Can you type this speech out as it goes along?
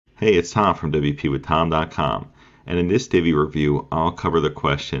Hey, it's Tom from WPWithTom.com, and in this Divi review, I'll cover the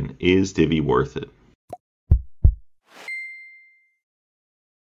question, is Divi worth it?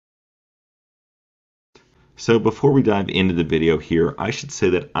 So before we dive into the video here, I should say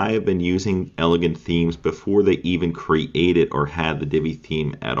that I have been using elegant themes before they even created or had the Divi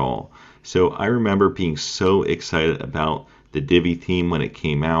theme at all. So I remember being so excited about the Divi theme when it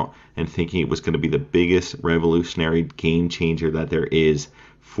came out and thinking it was going to be the biggest revolutionary game changer that there is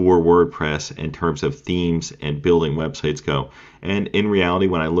for WordPress in terms of themes and building websites go. And in reality,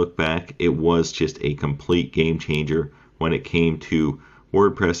 when I look back, it was just a complete game changer when it came to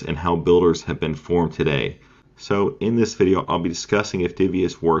WordPress and how builders have been formed today. So in this video, I'll be discussing if Divi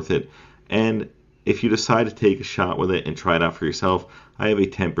is worth it, and if you decide to take a shot with it and try it out for yourself, I have a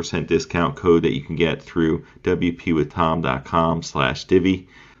 10% discount code that you can get through wpwithtom.com/Divi.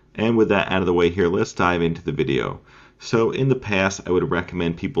 And with that out of the way here, let's dive into the video. So in the past, I would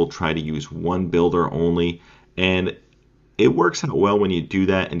recommend people try to use one builder only, and it works out well when you do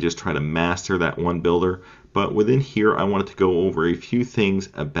that and just try to master that one builder. But within here, I wanted to go over a few things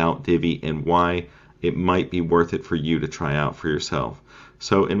about Divi and why it might be worth it for you to try out for yourself.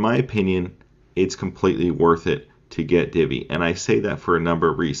 So in my opinion, it's completely worth it to get Divi, and I say that for a number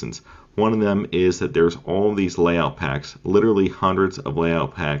of reasons. One of them is that there's all these layout packs, literally hundreds of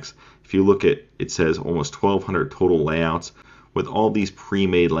layout packs. If you look at, it says almost 1,200 total layouts. With all these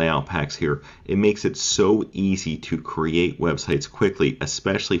pre-made layout packs here, it makes it so easy to create websites quickly,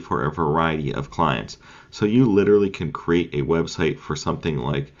 especially for a variety of clients. So you literally can create a website for something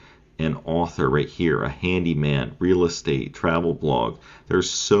like an author right here, a handyman, real estate, travel blog. There's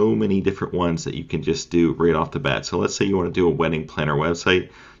so many different ones that you can just do right off the bat. So let's say you want to do a wedding planner website.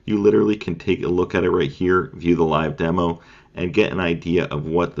 You literally can take a look at it right here, view the live demo, and get an idea of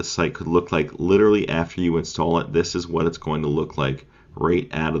what the site could look like literally after you install it. This is what it's going to look like right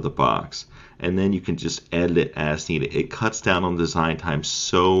out of the box. And then you can just edit it as needed. It cuts down on design time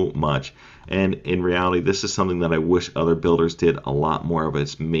so much. And in reality, this is something that I wish other builders did a lot more of.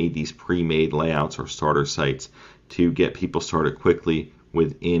 It's made these pre-made layouts or starter sites to get people started quickly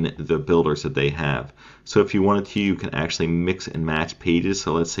within the builders that they have. So if you wanted to, you can actually mix and match pages.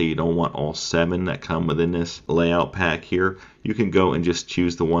 So let's say you don't want all 7 that come within this layout pack here. You can go and just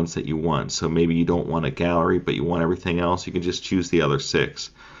choose the ones that you want. So maybe you don't want a gallery, but you want everything else. You can just choose the other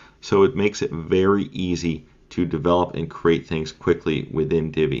 6. So it makes it very easy to develop and create things quickly within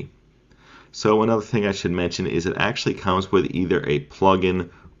Divi. So another thing I should mention is it actually comes with either a plugin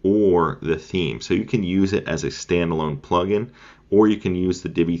or the theme. So you can use it as a standalone plugin, or you can use the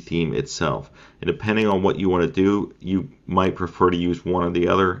Divi theme itself. And depending on what you want to do, you might prefer to use one or the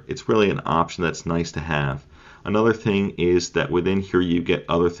other. It's really an option that's nice to have. Another thing is that within here you get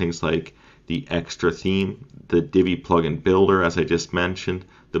other things like the extra theme, the Divi plugin builder, as I just mentioned,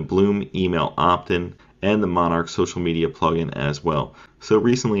 the Bloom email opt-in, and the Monarch social media plugin as well. So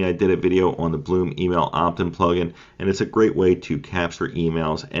recently I did a video on the Bloom email opt-in plugin, and it's a great way to capture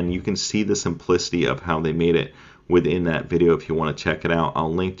emails, and you can see the simplicity of how they made it within that video. If you want to check it out,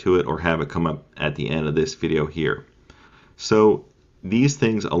 I'll link to it or have it come up at the end of this video here. So these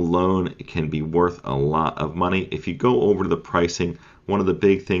things alone can be worth a lot of money. If you go over to the pricing, one of the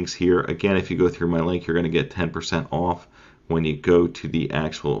big things here, again, if you go through my link, you're going to get 10% off when you go to the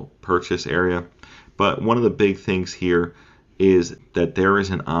actual purchase area. But one of the big things here is that there is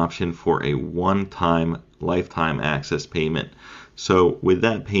an option for a one-time lifetime access payment. So with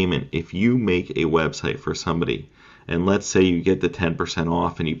that payment, if you make a website for somebody, and let's say you get the 10%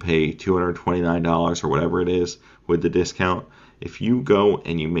 off and you pay $229 or whatever it is with the discount, if you go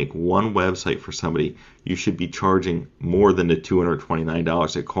and you make one website for somebody, you should be charging more than the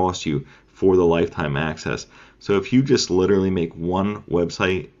 $229 it costs you for the lifetime access. So if you just literally make one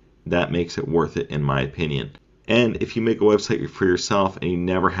website, that makes it worth it in my opinion. And if you make a website for yourself and you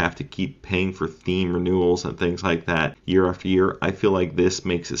never have to keep paying for theme renewals and things like that year after year, I feel like this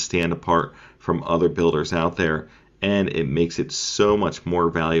makes it stand apart from other builders out there, and it makes it so much more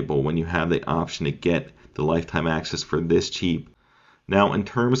valuable when you have the option to get the lifetime access for this cheap. Now, in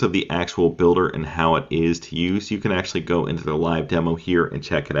terms of the actual builder and how it is to use, you can actually go into the live demo here and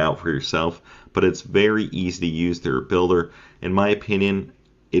check it out for yourself, but it's very easy to use their builder. In my opinion,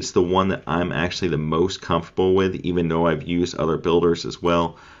 it's the one that I'm actually the most comfortable with, even though I've used other builders as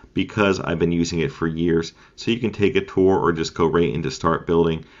well, because I've been using it for years. So you can take a tour or just go right into start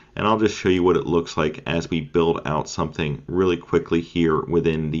building, and I'll just show you what it looks like as we build out something really quickly here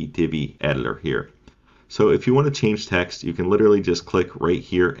within the Divi editor here. So if you want to change text, you can literally just click right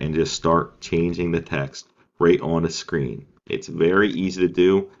here and just start changing the text right on the screen. It's very easy to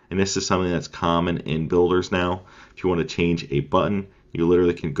do, and this is something that's common in builders now. If you want to change a button, You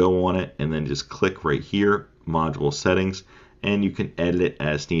literally can go on it and then just click right here, module settings, and you can edit it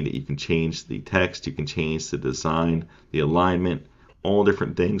as needed. You can change the text, you can change the design, the alignment, all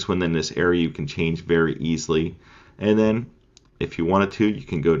different things within this area you can change very easily. And then if you wanted to, you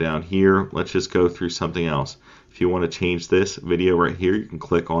can go down here. Let's just go through something else. If you want to change this video right here, you can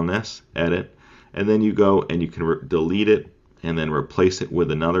click on this, edit, and then you go and you can delete it and then replace it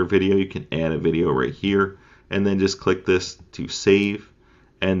with another video. You can add a video right here and then just click this to save,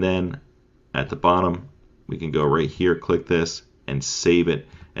 and then at the bottom we can go right here, click this and save it,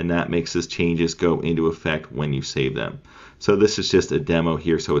 and that makes these changes go into effect when you save them. So this is just a demo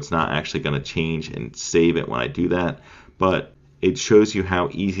here, so it's not actually going to change and save it when I do that, but it shows you how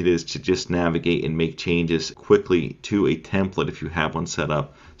easy it is to just navigate and make changes quickly to a template if you have one set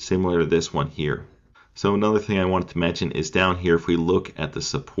up similar to this one here. So another thing I wanted to mention is down here, if we look at the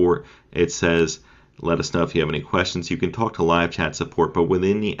support, it says let us know if you have any questions. You can talk to live chat support, but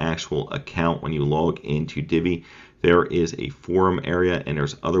within the actual account when you log into Divi, there is a forum area and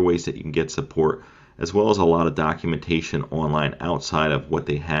there's other ways that you can get support, as well as a lot of documentation online outside of what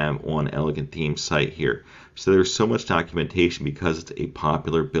they have on Elegant Theme's site here. So there's so much documentation because it's a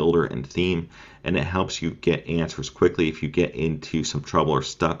popular builder and theme, and it helps you get answers quickly if you get into some trouble or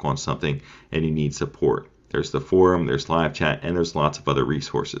stuck on something and you need support. There's the forum, there's live chat, and there's lots of other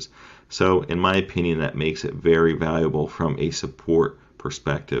resources. So in my opinion, that makes it very valuable from a support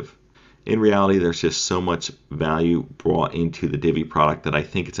perspective. In reality, there's just so much value brought into the Divi product that I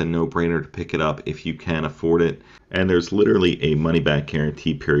think it's a no-brainer to pick it up if you can afford it. And there's literally a money-back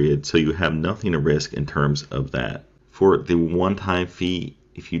guarantee period, so you have nothing to risk in terms of that. For the one-time fee,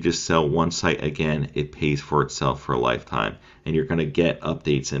 if you just sell one site again, it pays for itself for a lifetime, and you're going to get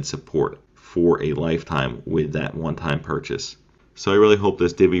updates and support for a lifetime with that one-time purchase. So I really hope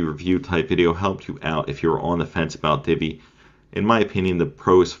this Divi review type video helped you out if you're on the fence about Divi. In my opinion, the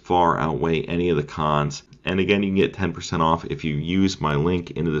pros far outweigh any of the cons. And again, you can get 10% off if you use my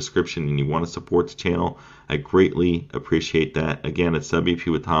link in the description and you want to support the channel. I greatly appreciate that. Again, it's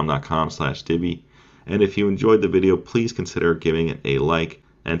wpwithtom.com/Divi. And if you enjoyed the video, please consider giving it a like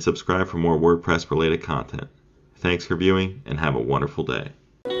and subscribe for more WordPress related content. Thanks for viewing and have a wonderful day.